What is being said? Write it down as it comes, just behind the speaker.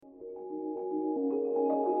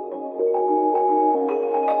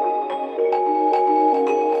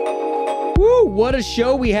what a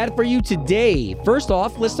show we had for you today. First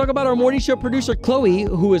off, let's talk about our morning show producer, Chloe,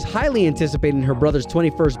 who is highly anticipating her brother's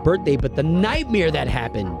 21st birthday, but the nightmare that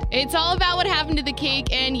happened. It's all about what happened to the cake,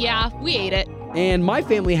 and yeah, we ate it. And my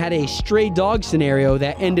family had a stray dog scenario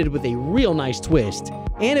that ended with a real nice twist.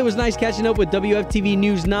 And it was nice catching up with WFTV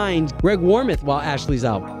News 9's Greg Warmouth while Ashley's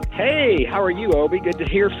out. Hey, how are you, Obi? Good to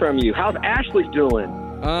hear from you. How's Ashley doing?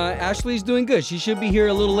 Ashley's doing good. She should be here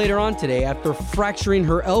a little later on today after fracturing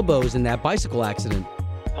her elbows in that bicycle accident.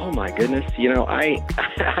 Oh my goodness. You know, I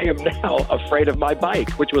am now afraid of my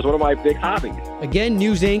bike, which was one of my big hobbies. Again,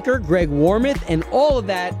 news anchor Greg Warmouth, and all of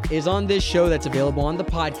that is on this show that's available on the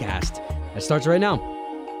podcast. That starts right now.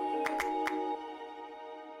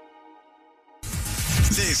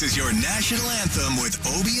 This is your national anthem with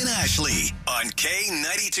Obie and Ashley on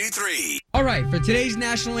K92.3. All right, for today's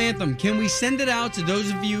national anthem, can we send it out to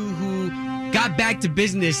those of you who got back to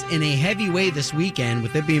business in a heavy way this weekend,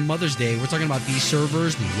 with it being Mother's Day? We're talking about these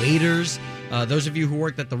servers, the waiters, those of you who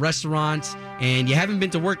worked at the restaurants, and you haven't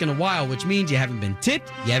been to work in a while, which means you haven't been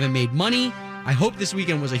tipped, you haven't made money. I hope this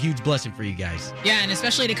weekend was a huge blessing for you guys. Yeah, and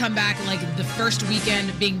especially to come back like the first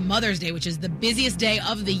weekend being Mother's Day, which is the busiest day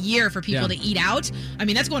of the year for people to eat out. I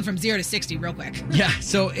mean, that's going from 0 to 60 real quick. Yeah,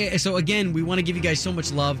 so again, we want to give you guys so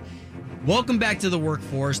much love. Welcome back to the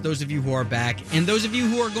workforce, those of you who are back, and those of you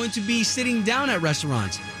who are going to be sitting down at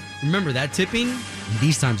restaurants. Remember, that tipping, in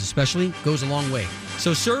these times especially, goes a long way.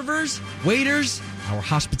 So servers, waiters, our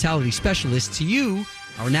hospitality specialists, to you,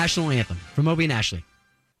 our national anthem from Obie and Ashley.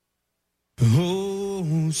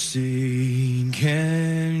 Oh, say,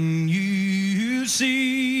 can you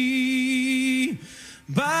see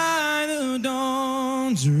by the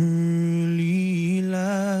dawn's early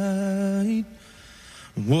light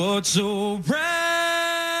what so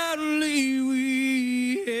proudly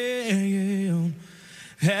we hailed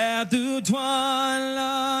at the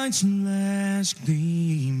twilight's last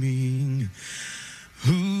gleaming,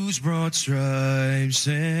 whose broad stripes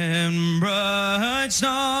and bright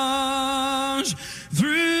stars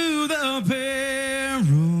through the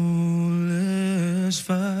perilous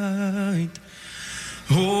fight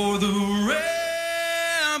o'er the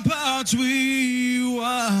ramparts we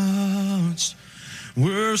watched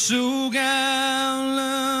were so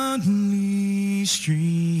gallantly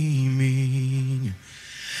streaming,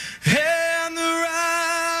 and the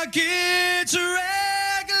rockets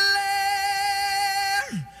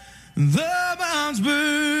the bombs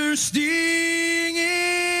bursting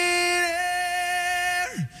in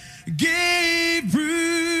air gave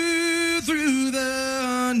proof through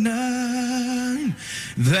the night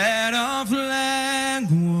that our flag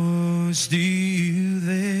was still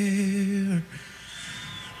there.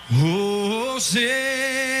 Oh,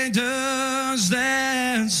 say does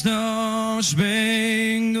that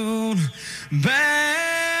star-spangled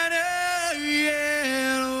banner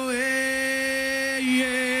yet wave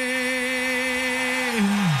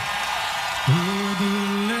o'er the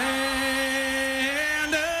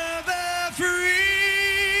land of the free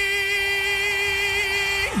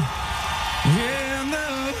and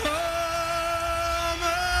the home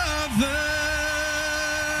of the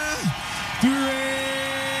brave.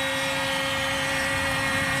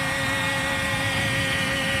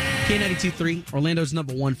 K92.3, Orlando's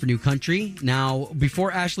 #1 for new country. Now,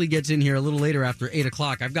 before Ashley gets in here a little later after 8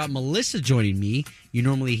 o'clock, I've got Melissa joining me. You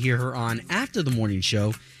normally hear her on after the morning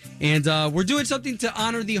show. And we're doing something to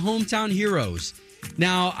honor the hometown heroes.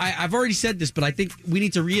 Now, I've already said this, but I think we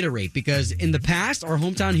need to reiterate, because in the past, our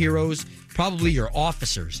hometown heroes, probably your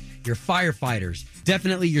officers, your firefighters,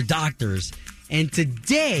 definitely your doctors. And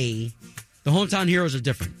today, the hometown heroes are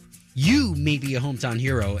different. You may be a hometown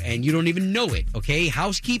hero and you don't even know it, okay?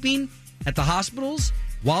 Housekeeping at the hospitals,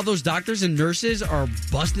 while those doctors and nurses are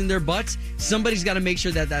busting their butts, somebody's got to make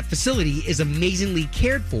sure that that facility is amazingly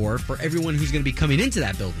cared for everyone who's going to be coming into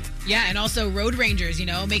that building. Yeah, and also road rangers, you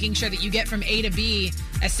know, making sure that you get from A to B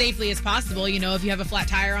as safely as possible. You know, if you have a flat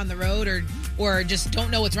tire on the road or just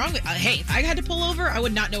don't know what's wrong with hey, if I had to pull over, I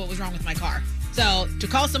would not know what was wrong with my car. So to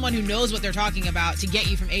call someone who knows what they're talking about to get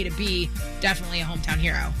you from A to B, definitely a hometown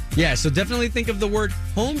hero. Yeah, so definitely think of the word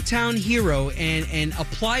hometown hero and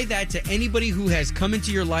apply that to anybody who has come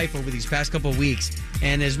into your life over these past couple of weeks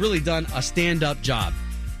and has really done a stand-up job.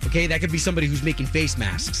 Okay, that could be somebody who's making face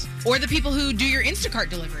masks. Or the people who do your Instacart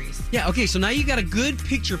deliveries. Yeah, okay, so now you got a good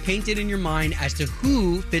picture painted in your mind as to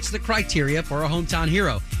who fits the criteria for a hometown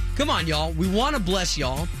hero. Come on, y'all. We want to bless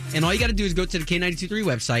y'all. And all you got to do is go to the K92.3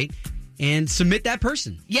 website and submit that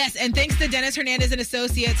person. Yes, and thanks to Dennis Hernandez and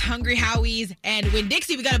Associates, Hungry Howie's, and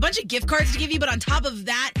Winn-Dixie, we got a bunch of gift cards to give you, but on top of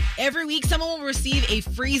that, every week someone will receive a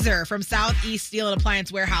freezer from Southeast Steel and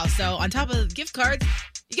Appliance Warehouse. So on top of the gift cards,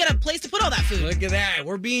 You got a place to put all that food. Look at that.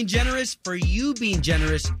 We're being generous for you being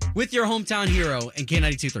generous with your hometown hero and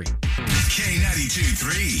K92.3.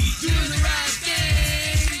 K92.3. Doing the right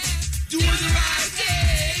thing. Doing the right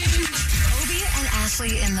thing. Obie and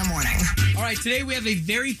Ashley in the morning. All right, today we have a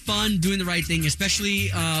very fun Doing the Right Thing, especially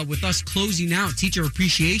with us closing out Teacher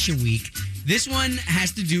Appreciation Week. This one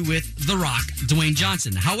has to do with The Rock, Dwayne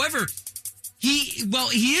Johnson. However, he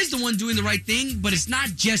is the one doing the right thing, but it's not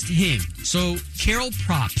just him. So Carol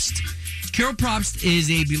Probst. Carol Probst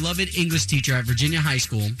is a beloved English teacher at Virginia High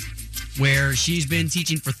School, where she's been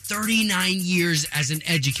teaching for 39 years as an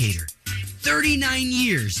educator. 39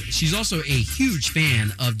 years. She's also a huge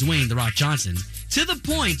fan of Dwayne The Rock Johnson, to the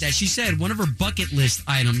point that she said one of her bucket list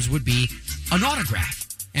items would be an autograph.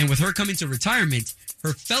 And with her coming to retirement,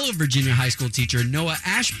 her fellow Virginia high school teacher, Noah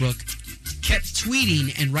Ashbrook, kept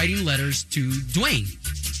tweeting and writing letters to Dwayne.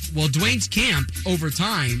 Well, Dwayne's camp, over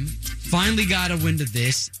time, finally got a wind of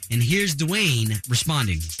this, and here's Dwayne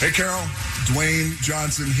responding. Hey, Carol. Dwayne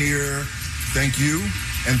Johnson here. Thank you,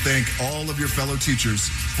 and thank all of your fellow teachers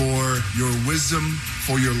for your wisdom,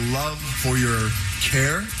 for your love, for your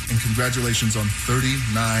care, and congratulations on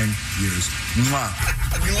 39 years. Mwah.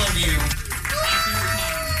 We love you.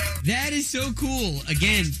 That is so cool.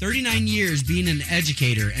 Again, 39 years being an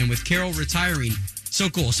educator, and with Carol retiring, so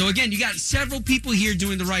cool. So again, you got several people here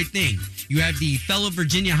doing the right thing. You have the fellow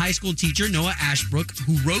Virginia high school teacher, Noah Ashbrook,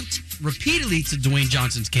 who wrote repeatedly to Dwayne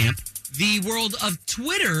Johnson's camp. The world of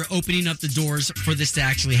Twitter opening up the doors for this to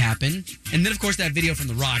actually happen. And then, of course, that video from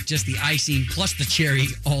The Rock, just the icing plus the cherry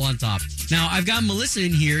all on top. Now, I've got Melissa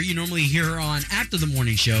in here. You normally hear her on After the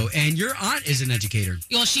Morning Show, and your aunt is an educator.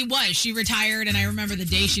 Well, she was. She retired, and I remember the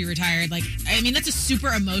day she retired. Like, I mean, that's a super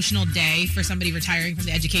emotional day for somebody retiring from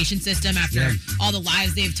the education system after all the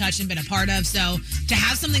lives they've touched and been a part of. So to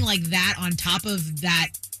have something like that on top of that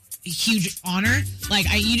huge honor, like,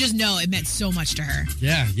 you just know it meant so much to her.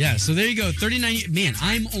 Yeah. So there you go. 39. Man,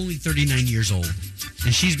 I'm only 39 years old,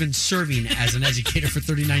 and she's been serving as an educator for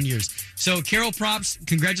 39 years. So Carol Probst,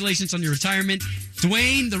 congratulations on your retirement.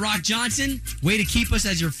 Dwayne The Rock Johnson, way to keep us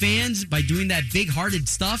as your fans by doing that big-hearted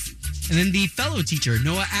stuff. And then the fellow teacher,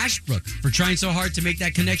 Noah Ashbrook, for trying so hard to make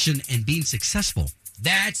that connection and being successful.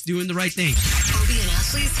 That's doing the right thing. Obie and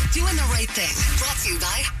Ashley's Doing the Right Thing. Brought to you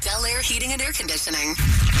by Bel Air Heating and Air Conditioning.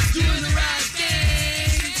 Doing the right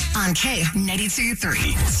thing. On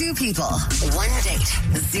K92.3. 2 people, 1 date,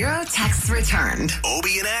 0 texts returned.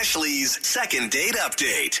 Obie and Ashley's second date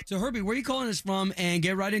update. So, Herbie, where are you calling us from? And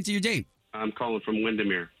get right into your date. I'm calling from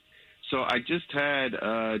Windermere. So I just had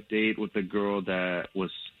a date with a girl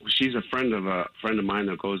she's a friend of mine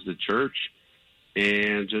that goes to church,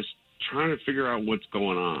 and just trying to figure out what's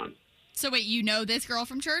going on. So wait, you know this girl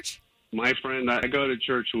from church? My friend I go to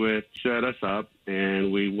church with set us up,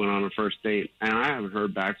 and we went on a first date, and I haven't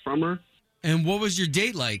heard back from her. And what was your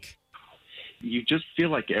date like? You just feel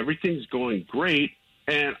like everything's going great,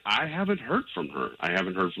 and I haven't heard from her. I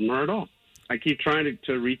haven't heard from her at all. I keep trying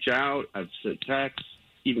to reach out. I've sent texts,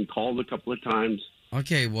 even called a couple of times.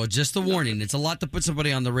 Okay, well, just a warning. It's a lot to put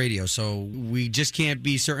somebody on the radio, so we just can't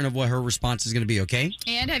be certain of what her response is going to be, okay?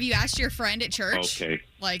 And have you asked your friend at church? Okay.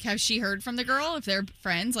 Like, has she heard from the girl? If they're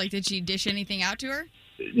friends, like, did she dish anything out to her?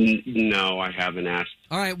 No, I haven't asked.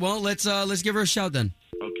 All right, well, let's give her a shout then.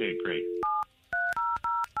 Okay, great.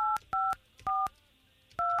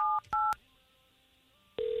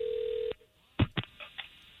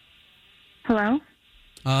 Hello?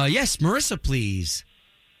 Yes, Marissa, please.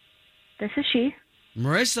 This is she.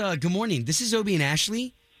 Marissa, good morning. This is Obie and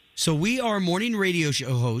Ashley. So we are morning radio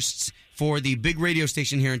show hosts for the big radio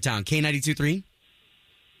station here in town, K92.3.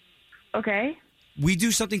 Okay. We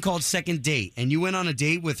do something called Second Date, and you went on a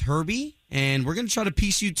date with Herbie, and we're going to try to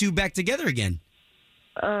piece you two back together again.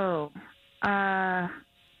 Oh,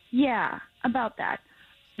 yeah, about that.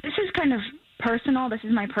 This is kind of personal. This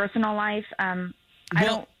is my personal life.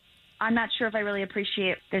 I'm not sure if I really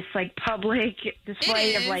appreciate this, like, public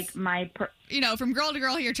display of, like, my... from girl to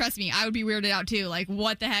girl here, trust me, I would be weirded out, too. Like,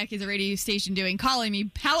 what the heck is a radio station doing calling me?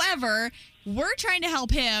 However, we're trying to help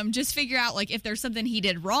him just figure out, like, if there's something he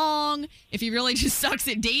did wrong, if he really just sucks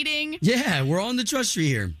at dating. Yeah, we're on the trust tree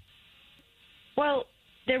here. Well,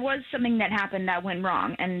 there was something that happened that went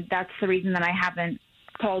wrong, and that's the reason that I haven't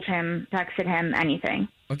called him, texted him, anything.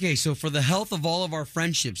 Okay, so for the health of all of our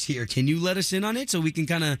friendships here, can you let us in on it so we can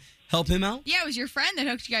kind of help him out? Yeah, it was your friend that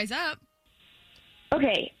hooked you guys up.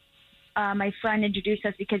 Okay. My friend introduced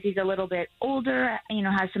us because he's a little bit older,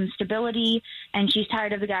 has some stability, and she's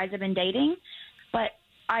tired of the guys I've been dating. But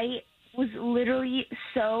I was literally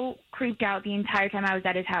so creeped out the entire time I was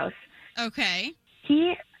at his house. Okay.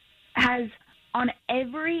 He has on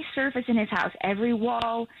every surface in his house, every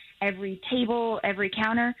wall, every table, every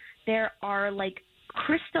counter, there are like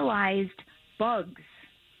crystallized bugs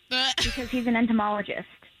because he's an entomologist.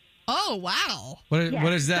 Oh, wow.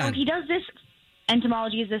 What is that? So he does this.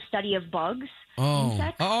 Entomology is the study of bugs.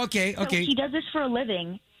 Insects. Oh, okay. So he does this for a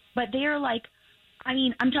living, but they are like, I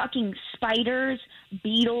mean, I'm talking spiders,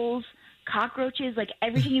 beetles, cockroaches, like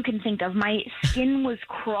everything you can think of. My skin was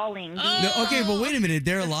crawling. No, okay, but wait a minute.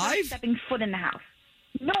 They're alive? Stepping foot in the house.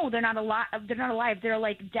 No, they're not alive. They're not alive. They're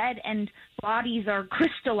like dead, and bodies are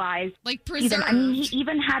crystallized. Like preserved. I mean, he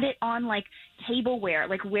even had it on like tableware,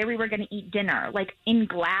 like where we were going to eat dinner, like in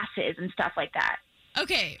glasses and stuff like that.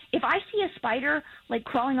 Okay. If I see a spider like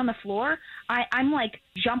crawling on the floor, I'm like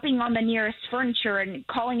jumping on the nearest furniture and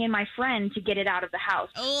calling in my friend to get it out of the house.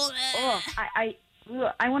 I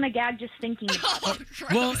want to gag just thinking about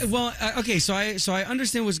it. Okay. So I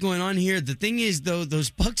understand what's going on here. The thing is, though, those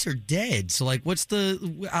bugs are dead. So like, what's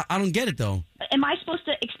the? I don't get it though. Am I supposed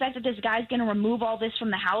to expect that this guy's going to remove all this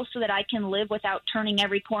from the house so that I can live without turning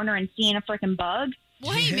every corner and seeing a freaking bug?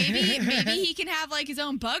 Well, hey, maybe he can have like his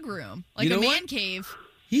own bug room, like You know a man what? cave.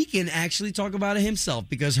 He can actually talk about it himself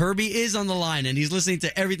because Herbie is on the line and he's listening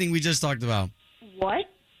to everything we just talked about. What?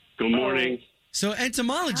 Good morning. So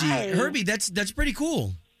entomology, Hi. Herbie, that's pretty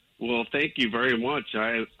cool. Well, thank you very much.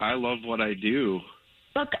 I love what I do.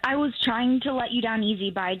 Look, I was trying to let you down easy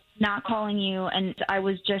by not calling you, and I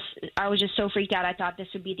was just so freaked out. I thought this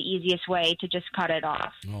would be the easiest way to just cut it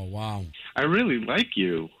off. Oh, wow. I really like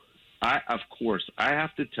you. Of course, I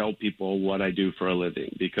have to tell people what I do for a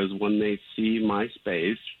living because when they see my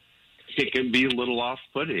space, it can be a little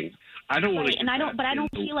off-putting. I don't want to. And I don't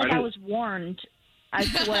feel like I was warned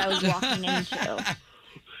as to what I was walking into.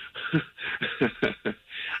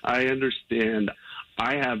 I understand.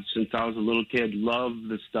 I have, since I was a little kid, loved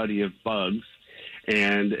the study of bugs,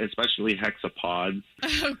 and especially hexapods.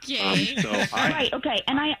 Okay. Right. Okay.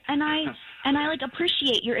 And I like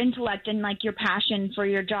appreciate your intellect and like your passion for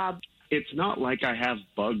your job. It's not like I have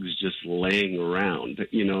bugs just laying around.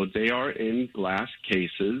 You know, they are in glass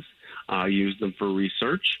cases. I use them for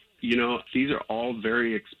research. You know, these are all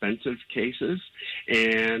very expensive cases.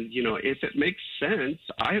 And, you know, if it makes sense,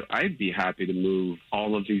 I'd be happy to move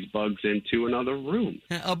all of these bugs into another room.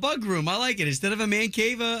 A bug room. I like it. Instead of a man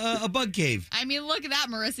cave, a bug cave. I mean, look at that,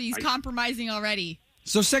 Marissa. He's compromising already.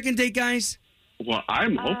 So second date, guys? Well,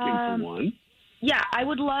 I'm hoping for one. Yeah, I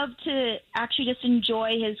would love to actually just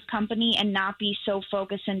enjoy his company and not be so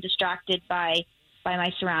focused and distracted by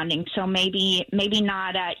my surroundings. So maybe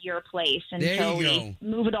not at your place until we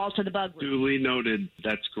move it all to the bug room. Duly noted.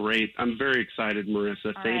 That's great. I'm very excited,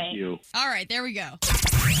 Marissa. Thank you. All right, there we go.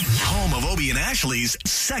 Home of Obie and Ashley's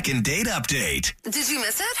second date update. Did you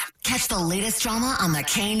miss it? Catch the latest drama on the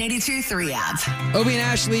K82-3 app. Obie and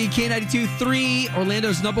Ashley, K92.3,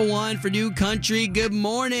 Orlando's number one for New Country. Good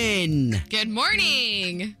morning. Good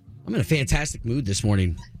morning. I'm in a fantastic mood this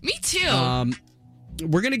morning. Me too.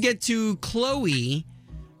 We're going to get to Chloe.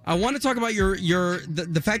 I want to talk about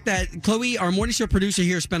the fact that Chloe, our morning show producer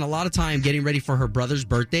here, spent a lot of time getting ready for her brother's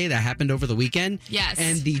birthday that happened over the weekend. Yes.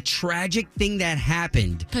 And the tragic thing that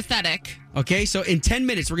happened. Pathetic. Okay, so in 10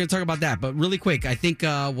 minutes, we're going to talk about that. But really quick, I think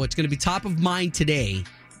what's going to be top of mind today,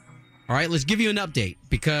 all right, let's give you an update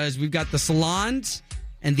because we've got the salons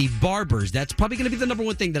and the barbers. That's probably going to be the number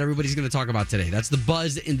one thing that everybody's going to talk about today. That's the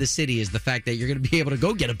buzz in the city, is the fact that you're going to be able to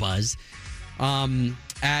go get a buzz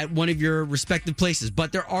at one of your respective places.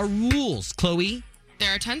 But there are rules, Chloe.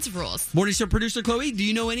 There are tons of rules. Morning show producer Chloe, do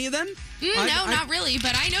you know any of them? Not really,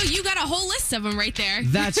 but I know you got a whole list of them right there.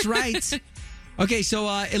 That's right. Okay, so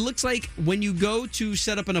it looks like when you go to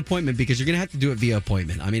set up an appointment, because you're going to have to do it via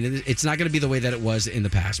appointment. I mean, it's not going to be the way that it was in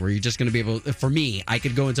the past, where you're just going to be able, for me, I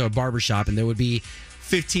could go into a barbershop and there would be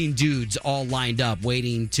 15 dudes all lined up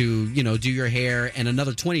waiting to, do your hair, and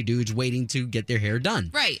another 20 dudes waiting to get their hair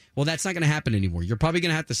done. Right. Well, that's not going to happen anymore. You're probably going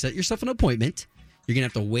to have to set yourself an appointment. You're going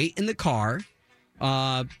to have to wait in the car.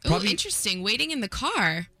 Interesting. Waiting in the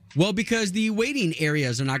car. Well, because the waiting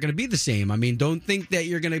areas are not going to be the same. I mean, don't think that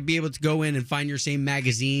you're going to be able to go in and find your same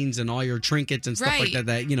magazines and all your trinkets and stuff like that.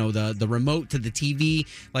 That the remote to the TV,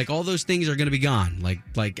 like all those things are going to be gone. Like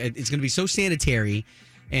it's going to be so sanitary.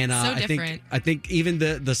 And I think even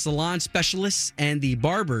the salon specialists and the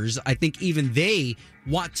barbers, I think even they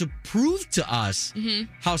want to prove to us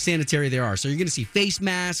how sanitary they are. So you're going to see face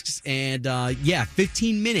masks and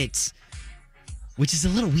 15 minutes, which is a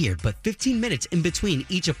little weird, but 15 minutes in between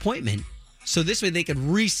each appointment. So this way they could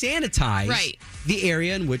re-sanitize the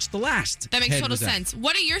area in which the last That makes head total was at. sense.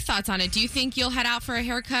 What are your thoughts on it? Do you think you'll head out for a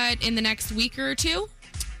haircut in the next week or two?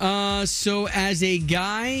 So as a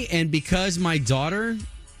guy, and because my daughter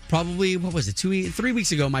probably, what was it, 3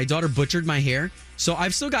 weeks ago, my daughter butchered my hair. So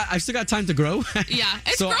I've still got time to grow. Yeah,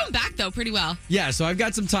 it's So- grown back though pretty well. Yeah, so I've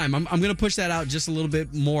got some time. I'm going to push that out just a little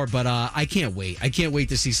bit more, but I can't wait. I can't wait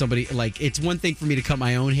to see somebody, like, it's one thing for me to cut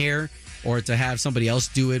my own hair or to have somebody else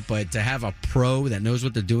do it, but to have a pro that knows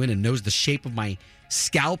what they're doing and knows the shape of my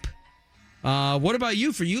scalp. What about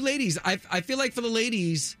you? For you ladies, I feel like for the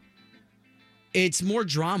ladies, it's more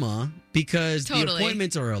drama because the Totally.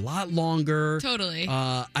 appointments are a lot longer. Totally.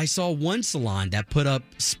 I saw one salon that put up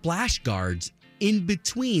splash guards in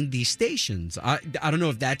between these stations. I don't know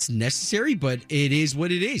if that's necessary, but it is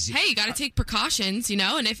what it is. Hey, you got to take precautions, you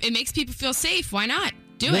know, and if it makes people feel safe, why not?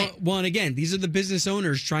 Do it. Well, and again, these are the business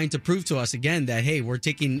owners trying to prove to us again that, hey, we're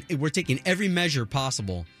taking every measure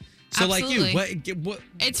possible. So Absolutely. like you, what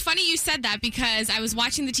It's funny you said that because I was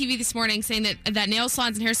watching the TV this morning saying that nail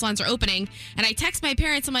salons and hair salons are opening, and I text my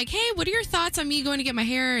parents. I'm like, "Hey, what are your thoughts on me going to get my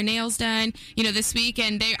hair and nails done, you know, this week?"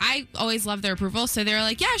 And I always love their approval, so they're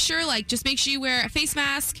like, "Yeah, sure. Like, just make sure you wear a face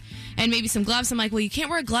mask and maybe some gloves." I'm like, "Well, you can't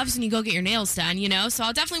wear gloves when you go get your nails done, you know." So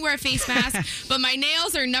I'll definitely wear a face mask. But my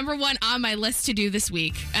nails are number one on my list to do this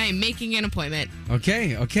week. I am making an appointment.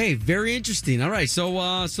 Okay, very interesting. All right,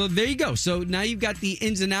 so there you go. So now you've got the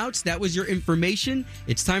ins and outs. That was your information.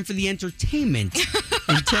 It's time for the entertainment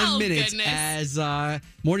in 10 minutes. Goodness. As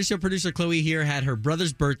Morning Show producer Chloe here had her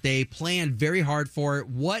brother's birthday, planned very hard for it.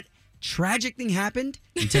 What tragic thing happened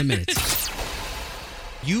in 10 minutes?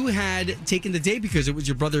 You had taken the day because it was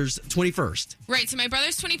your brother's 21st. Right, so my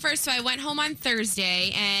brother's 21st, so I went home on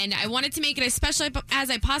Thursday, and I wanted to make it as special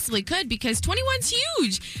as I possibly could because 21's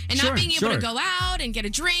huge, and Sure, not being able sure. to go out and get a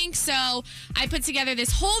drink, so I put together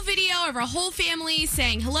this whole video of our whole family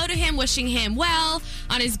saying hello to him, wishing him well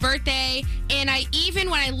on his birthday, and I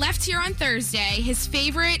even, when I left here on Thursday, his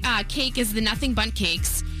favorite cake is the Nothing Bundt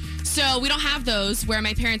Cakes. So we don't have those where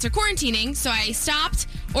my parents are quarantining. So I stopped,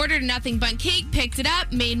 ordered a Nothing Bundt Cake, picked it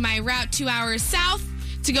up, made my route 2 hours south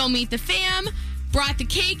to go meet the fam, brought the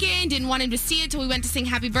cake in, didn't want him to see it till we went to sing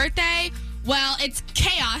happy birthday. Well, it's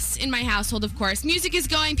chaos in my household, of course. Music is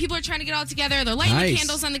going. People are trying to get all together. They're lighting the Nice.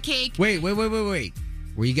 candles on the cake. Wait.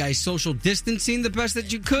 Were you guys social distancing the best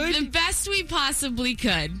that you could? The best we possibly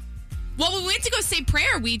could. Well, we went to go say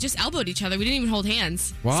prayer. We just elbowed each other. We didn't even hold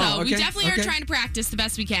hands. Wow, So we okay, definitely okay. are trying to practice the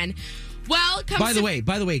best we can. Well, By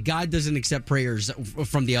the way, God doesn't accept prayers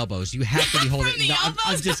from the elbows. You have to be holding. From the I'm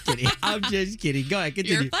elbows? just kidding. I'm just kidding. Go ahead,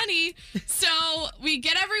 continue. You're funny. So we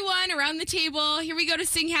get everyone around the table. Here we go to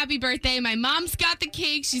sing happy birthday. My mom's got the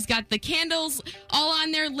cake. She's got the candles all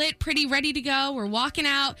on there, lit, pretty, ready to go. We're walking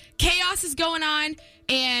out. Chaos is going on.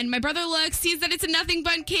 And my brother looks, sees that it's a Nothing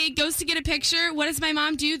Bundt Cake, goes to get a picture. What does my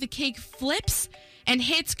mom do? The cake flips and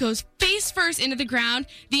hits, goes face first into the ground.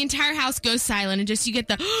 The entire house goes silent, and just you get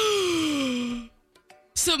the...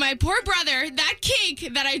 So my poor brother, that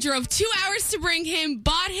cake that I drove 2 hours to bring him,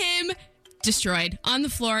 bought him, destroyed. On the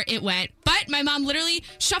floor, it went. But my mom literally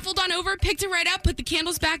shuffled on over, picked it right up, put the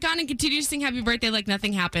candles back on, and continued to sing happy birthday like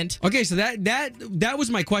nothing happened. Okay, so that was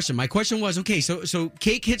my question. My question was, okay, so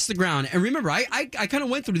cake hits the ground, and remember, I kind of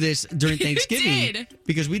went through this during Thanksgiving did.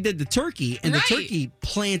 because we did the turkey, and Right. the turkey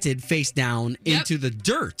planted face down into the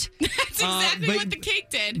dirt. That's exactly but- what the cake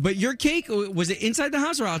did. But your cake, was it inside the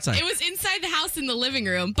house or outside? It was inside the house in the living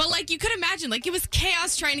room. But like you could imagine, like it was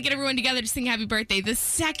chaos trying to get everyone together to sing happy birthday. The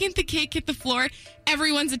second the cake hit the floor,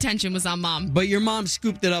 everyone's attention was on mom. But your mom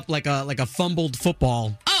scooped it up like a fumbled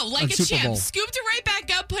football. Oh, like on a Super champ. Bowl. Scooped it right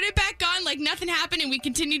back up, put it back on like nothing happened, and we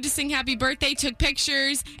continued to sing happy birthday, took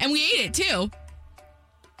pictures, and we ate it too.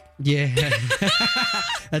 Yeah,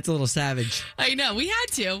 that's a little savage. I know, we had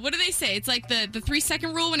to. What do they say? It's like the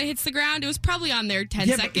 3-second rule when it hits the ground. It was probably on there 10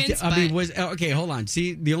 Yeah, seconds. I mean, okay? Hold on.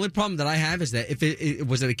 See, the only problem that I have is that if it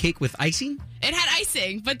was it a cake with icing? It had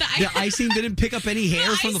icing, but the icing didn't pick up any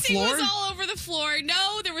hair from the icing floor. was all over the floor.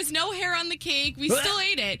 No, there was no hair on the cake. We still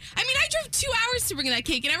ate it. I mean, I drove 2 hours to bring that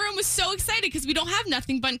cake, and everyone was so excited because we don't have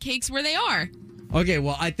Nothing Bundt Cakes where they are. Okay,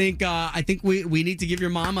 well, I think we need to give your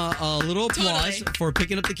mom a little applause Totally. for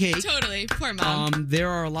picking up the cake. Totally. Poor mom. There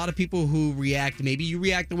are a lot of people who react. Maybe you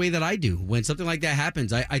react the way that I do when something like that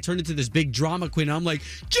happens. I turn into this big drama queen. I'm like,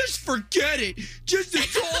 just forget it. Just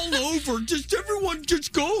it's all over. Just everyone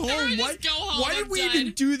just go home. Everyone just go home. Why did I'm we done.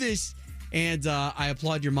 even do this? And I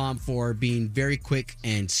applaud your mom for being very quick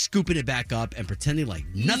and scooping it back up and pretending like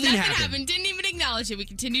nothing happened. Didn't even acknowledge it. We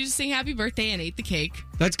continued to sing happy birthday and ate the cake.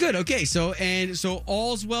 That's good. Okay, so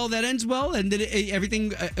all's well that ends well. And did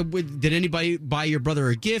did anybody buy your brother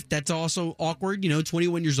a gift? That's also awkward.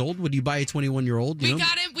 21 years old. Would you buy a 21-year-old? We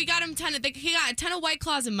got him. He got a ton of White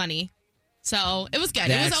Claws and money. So it was good.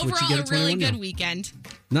 That's it what was you get overall a at really 21 good now. weekend.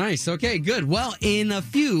 Nice. Okay, good. Well, in a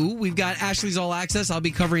few, we've got Ashley's All Access. I'll be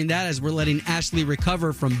covering that as we're letting Ashley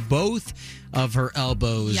recover from both of her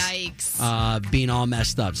elbows. Yikes. Being all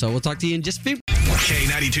messed up. So we'll talk to you in just a few.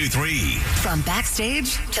 K92.3. From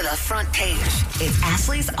backstage to the front page, it's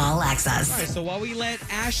Ashley's All Access. All right, so while we let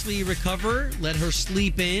Ashley recover, let her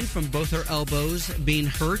sleep in from both her elbows being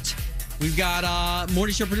hurt, we've got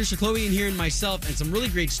Morning Show producer Chloe in here and myself and some really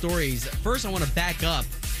great stories. First, I want to back up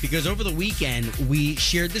because over the weekend, we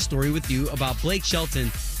shared this story with you about Blake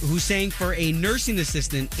Shelton, who sang for a nursing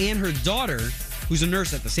assistant and her daughter, who's a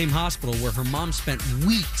nurse at the same hospital where her mom spent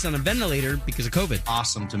weeks on a ventilator because of COVID.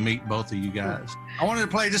 Awesome to meet both of you guys. I wanted to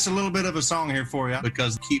play just a little bit of a song here for you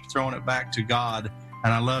because keep throwing it back to God.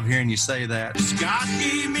 And I love hearing you say that. God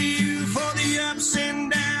gave me you for the ups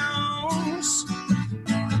and downs.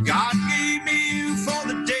 God gave me you for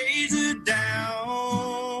the days of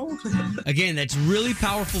down. Again, that's really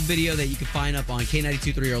powerful video that you can find up on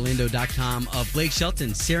K923Orlando.com of Blake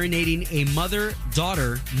Shelton serenading a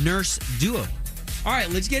mother-daughter nurse duo. All right,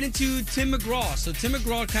 let's get into Tim McGraw. So Tim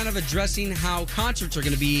McGraw kind of addressing how concerts are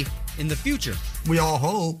going to be in the future. We all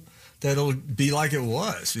hope that it'll be like it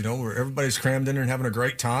was, where everybody's crammed in there and having a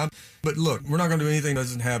great time. But look, we're not going to do anything that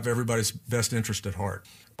doesn't have everybody's best interest at heart.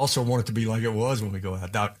 Also want it to be like it was when we go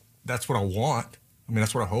out. That's what I want. I mean,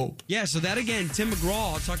 that's what I hope. Yeah, so that again, Tim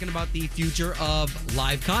McGraw talking about the future of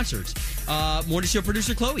live concerts. Morning Show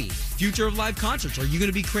producer Chloe, future of live concerts. Are you going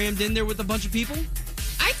to be crammed in there with a bunch of people?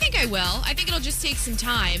 I think I will. I think it'll just take some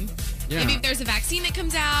time. Yeah. Maybe if there's a vaccine that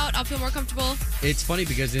comes out, I'll feel more comfortable. It's funny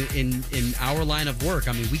because in our line of work,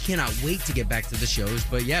 I mean, we cannot wait to get back to the shows.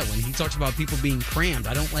 But yeah, when he talks about people being crammed,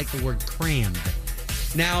 I don't like the word crammed.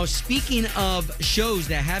 Now, speaking of shows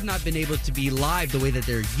that have not been able to be live the way that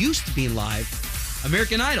they're used to being live,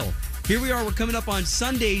 American Idol. Here we are. We're coming up on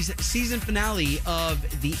Sunday's season finale of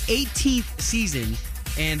the 18th season,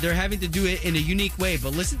 and they're having to do it in a unique way.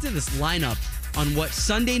 But listen to this lineup on what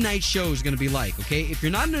Sunday night show is going to be like, okay? If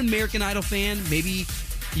you're not an American Idol fan, maybe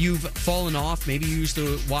you've fallen off. Maybe you used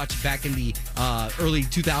to watch back in the early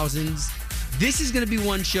 2000s. This is going to be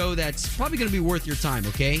one show that's probably going to be worth your time,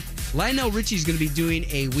 okay? Lionel Richie's going to be doing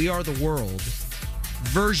a We Are the World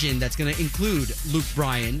version that's going to include Luke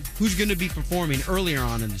Bryan, who's going to be performing earlier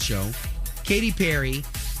on in the show, Katy Perry,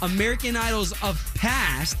 American Idols of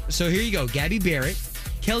past. So here you go. Gabby Barrett,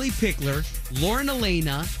 Kelly Pickler, Lauren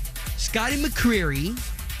Elena, Scotty McCreery,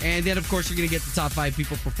 and then, of course, you're going to get the top 5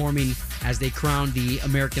 people performing as they crown the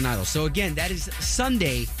American Idol. So, again, that is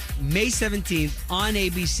Sunday, May 17th on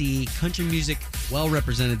ABC. Country music well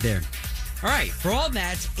represented there. All right, for all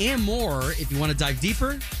that and more, if you want to dive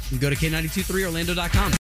deeper, you can go to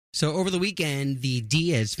K923Orlando.com. So over the weekend, the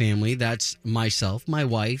Diaz family, that's myself, my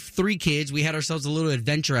wife, 3 kids, we had ourselves a little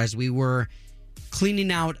adventure as we were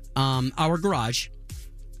cleaning out our garage.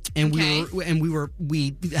 And we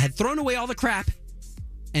had thrown away all the crap,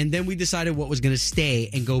 and then we decided what was going to stay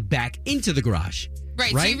and go back into the garage.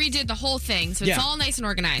 Right, so you redid the whole thing, so it's all nice and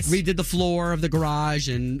organized. Redid the floor of the garage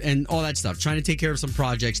and all that stuff, trying to take care of some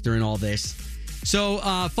projects during all this. So,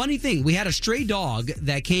 funny thing, we had a stray dog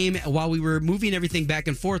that came while we were moving everything back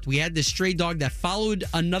and forth. We had this stray dog that followed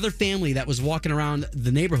another family that was walking around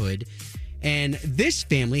the neighborhood, and this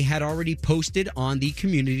family had already posted on the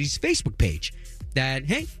community's Facebook page that,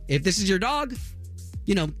 hey, if this is your dog,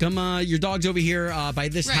 come, your dog's over here by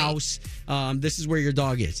this house. This is where your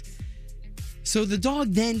dog is. So the dog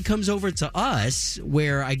then comes over to us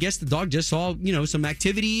where I guess the dog just saw, some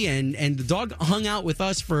activity and the dog hung out with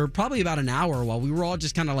us for probably about an hour while we were all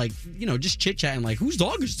just kind of like, just chit-chatting like, whose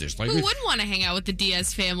dog is this? Like, who wouldn't want to hang out with the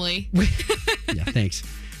Diaz family? Yeah, thanks.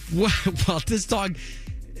 Well, this dog,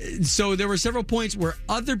 so there were several points where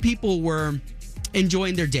other people were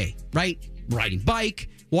enjoying their day, right? Riding bike,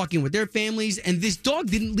 walking with their families, and this dog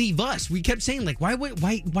didn't leave us. We kept saying, like, why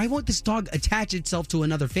won't this dog attach itself to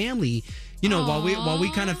another family? While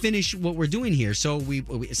we kind of finish what we're doing here. So we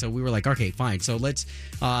were like, okay, fine. So let's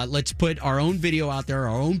put our own video out there,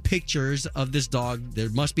 our own pictures of this dog. There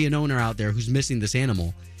must be an owner out there who's missing this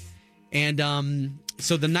animal. And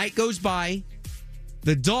so the night goes by.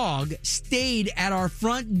 The dog stayed at our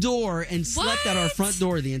front door and slept at our front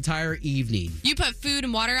door the entire evening. You put food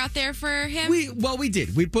and water out there for him? We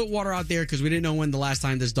did. We put water out there because we didn't know when the last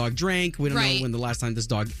time this dog drank. We don't know when the last time this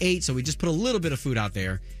dog ate. So we just put a little bit of food out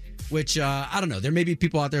there, which, I don't know. There may be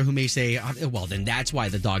people out there who may say, well, then that's why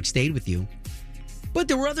the dog stayed with you. But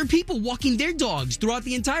there were other people walking their dogs throughout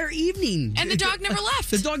the entire evening. And the dog never left.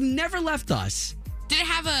 The dog never left us. Did it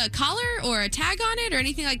have a collar or a tag on it or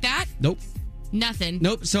anything like that? Nope. Nothing.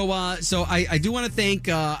 Nope. So I do want to thank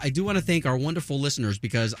our wonderful listeners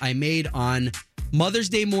because I made on Mother's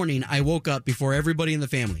Day morning. I woke up before everybody in the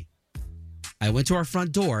family. I went to our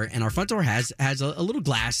front door, and our front door has a little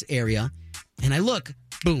glass area, and I look,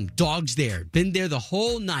 boom, dog's there. Been there the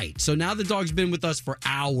whole night. So now the dog's been with us for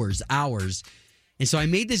hours. And so I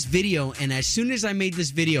made this video, and as soon as I made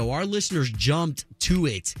this video, our listeners jumped to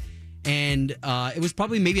it. And it was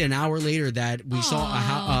probably maybe an hour later that we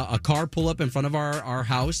saw a car pull up in front of our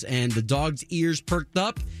house, and the dog's ears perked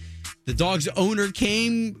up. The dog's owner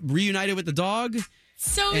came, reunited with the dog.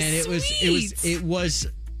 So and sweet. It was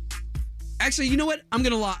actually, you know what? I'm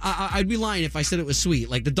gonna lie. I'd be lying if I said it was sweet.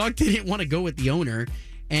 Like, the dog didn't want to go with the owner,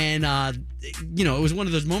 and it was one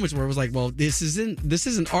of those moments where it was like, well, this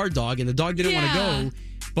isn't our dog, and the dog didn't want to go.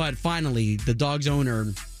 But finally, the dog's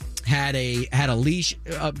owner had a leash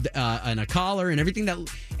and a collar and everything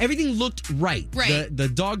looked right. Right. The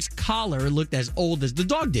dog's collar looked as old as the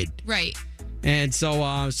dog did. Right. And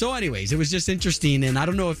so anyways, it was just interesting. And I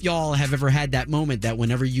don't know if y'all have ever had that moment that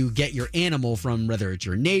whenever you get your animal from, whether it's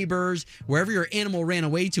your neighbors, wherever your animal ran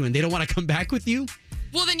away to, and they don't want to come back with you.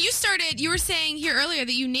 Well, then you were saying here earlier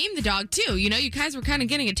that you named the dog too. You guys were kind of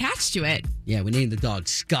getting attached to it. Yeah, we named the dog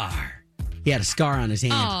Scar. He had a scar on his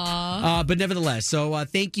hand. Aww. But nevertheless, so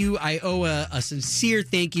thank you. I owe a sincere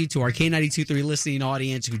thank you to our K92.3 listening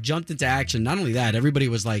audience who jumped into action. Not only that, everybody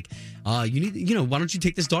was like, why don't you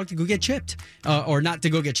take this dog to go get chipped? Or not to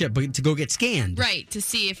go get chipped, but to go get scanned. Right, to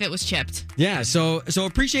see if it was chipped. Yeah, so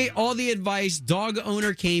appreciate all the advice. Dog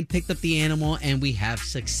owner came, picked up the animal, and we have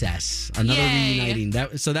success. Another reuniting.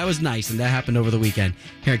 That was nice, and that happened over the weekend.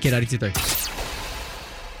 Here at K92.3.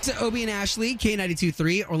 It's Obie and Ashley,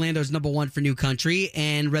 K92.3, Orlando's #1 for new country.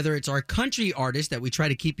 And whether it's our country artists that we try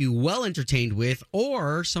to keep you well entertained with,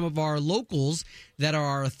 or some of our locals that are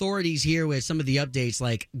our authorities here with some of the updates,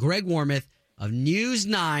 like Greg Warmoth of News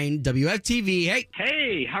 9 WFTV.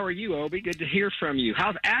 Hey, how are you, Obie? Good to hear from you.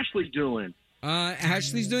 How's Ashley doing?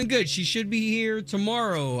 Ashley's doing good. She should be here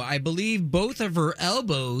tomorrow. I believe both of her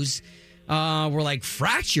elbows were like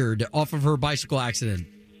fractured off of her bicycle accident.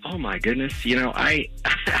 Oh my goodness! I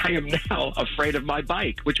am now afraid of my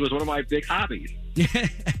bike, which was one of my big hobbies.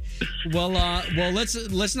 Well,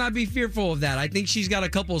 let's not be fearful of that. I think she's got a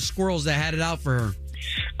couple of squirrels that had it out for her.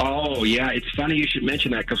 Oh yeah, it's funny you should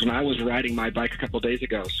mention that because when I was riding my bike a couple of days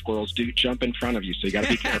ago, squirrels do jump in front of you, so you got to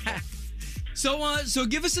be careful. So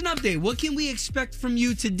give us an update. What can we expect from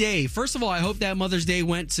you today? First of all, I hope that Mother's Day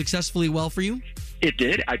went successfully well for you. It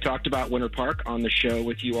did. I talked about Winter Park on the show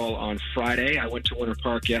with you all on Friday. I went to Winter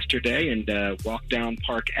Park yesterday and walked down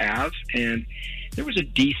Park Ave, and there was a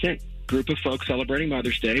decent group of folks celebrating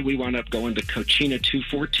Mother's Day. We wound up going to Cochina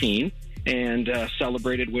 214 and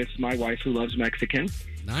celebrated with my wife who loves Mexican.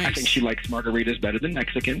 Nice. I think she likes margaritas better than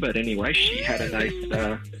Mexican, but anyway, she had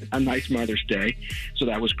a nice Mother's Day, so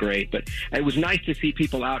that was great. But it was nice to see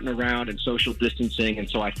people out and around and social distancing, and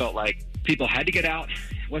so I felt like people had to get out.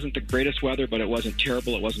 It wasn't the greatest weather, but it wasn't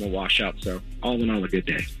terrible. It wasn't a washout, so all in all, a good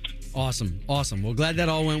day. Awesome. Well, glad that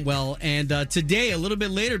all went well. And today, a little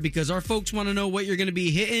bit later, because our folks want to know what you're going to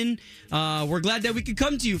be hitting, we're glad that we could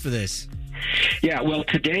come to you for this. Yeah, well,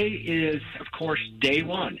 today is, of course, day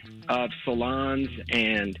one of salons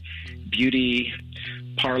and beauty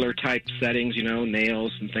parlor type settings,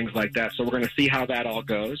 nails and things like that. So we're going to see how that all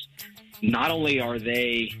goes. Not only are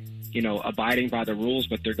they, abiding by the rules,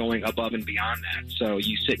 but they're going above and beyond that. So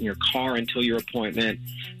you sit in your car until your appointment,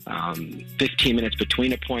 15 minutes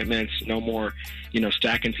between appointments, no more,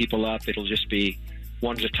 stacking people up. It'll just be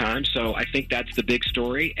one at a time. So I think that's the big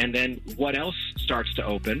story. And then what else starts to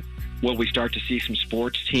open? Will we start to see some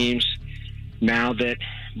sports teams now that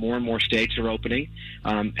more and more states are opening?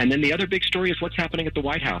 And then the other big story is what's happening at the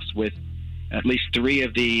White House with at least 3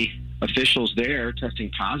 of the officials there testing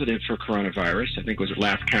positive for coronavirus. I think was at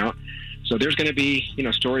last count. So there's going to be,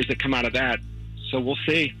 stories that come out of that. So we'll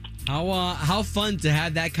see. How fun to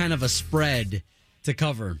have that kind of a spread to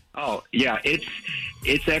cover. Oh, yeah.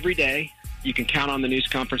 It's every day. You can count on the news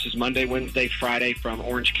conferences Monday, Wednesday, Friday from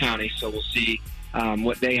Orange County. So we'll see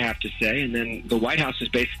what they have to say. And then the White House has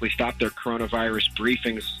basically stopped their coronavirus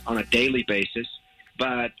briefings on a daily basis.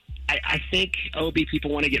 But I think, Obie, people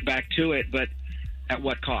want to get back to it, but at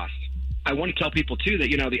what cost? I want to tell people, too, that,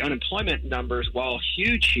 the unemployment numbers, while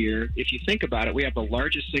huge here, if you think about it, we have the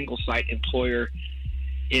largest single-site employer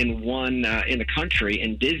in the country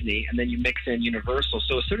in Disney, and then you mix in Universal.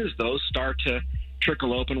 So as soon as those start to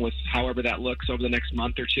trickle open with however that looks over the next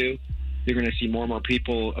month or two, you're going to see more and more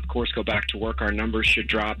people, of course, go back to work. Our numbers should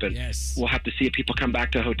drop, and we'll have to see if people come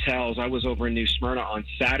back to hotels. I was over in New Smyrna on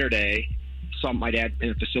Saturday, saw my dad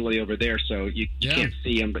in a facility over there, so you can't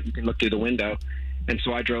see him, but you can look through the window. And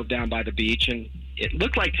so I drove down by the beach, and it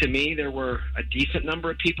looked like to me there were a decent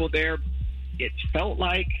number of people there. It felt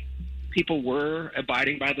like people were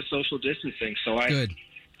abiding by the social distancing. So I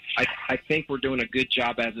think we're doing a good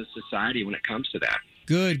job as a society when it comes to that.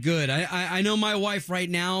 Good. I know my wife right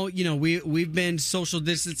now, we've been social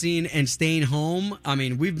distancing and staying home. I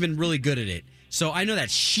mean, we've been really good at it. So I know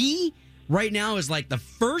that she right now is like the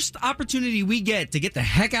first opportunity we get to get the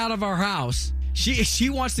heck out of our house. She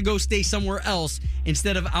wants to go stay somewhere else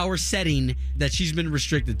instead of our setting that she's been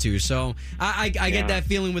restricted to. So I get that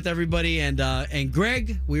feeling with everybody. And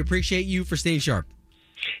Greg, we appreciate you for staying sharp.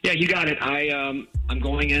 Yeah, you got it. I'm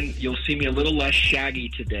going in. You'll see me a little less shaggy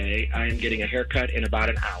today. I am getting a haircut in about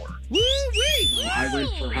an hour. Woo-wee! I went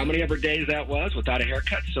for how many ever days that was without a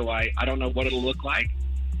haircut, so I don't know what it'll look like.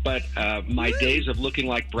 But my days of looking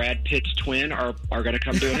like Brad Pitt's twin are going to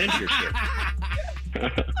come to an end here soon.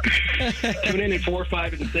 Tune in at 4,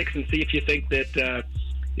 5, and 6 and see if you think that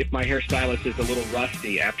if my hairstylist is a little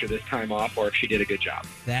rusty after this time off or if she did a good job.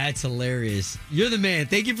 That's hilarious. You're the man.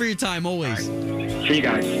 Thank you for your time always. Right. See you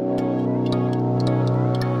guys.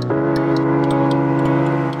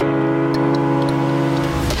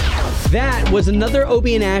 That was another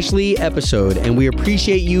Obie and Ashley episode, and we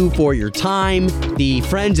appreciate you for your time, the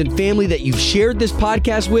friends and family that you've shared this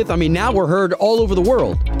podcast with. I mean, now we're heard all over the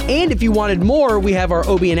world. And if you wanted more, we have our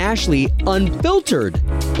Obie and Ashley Unfiltered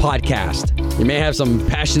podcast. You may have some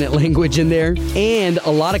passionate language in there and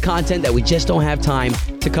a lot of content that we just don't have time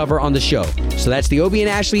to cover on the show. So that's the Obie and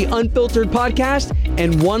Ashley Unfiltered podcast.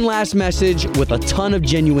 And one last message with a ton of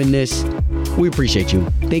genuineness. We appreciate you.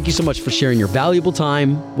 Thank you so much for sharing your valuable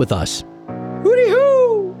time with us. Hooty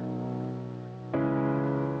hoo!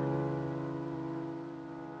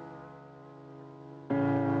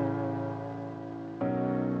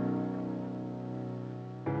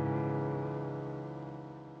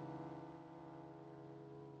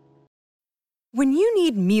 When you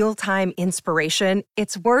need mealtime inspiration,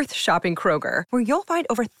 it's worth shopping Kroger, where you'll find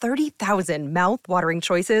over 30,000 mouth-watering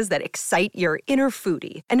choices that excite your inner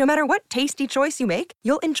foodie. And no matter what tasty choice you make,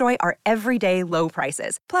 you'll enjoy our everyday low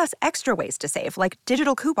prices, plus extra ways to save, like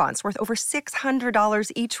digital coupons worth over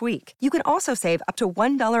 $600 each week. You can also save up to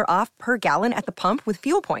 $1 off per gallon at the pump with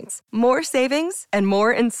fuel points. More savings and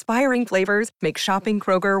more inspiring flavors make shopping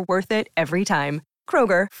Kroger worth it every time.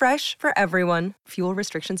 Kroger, fresh for everyone. Fuel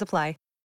restrictions apply.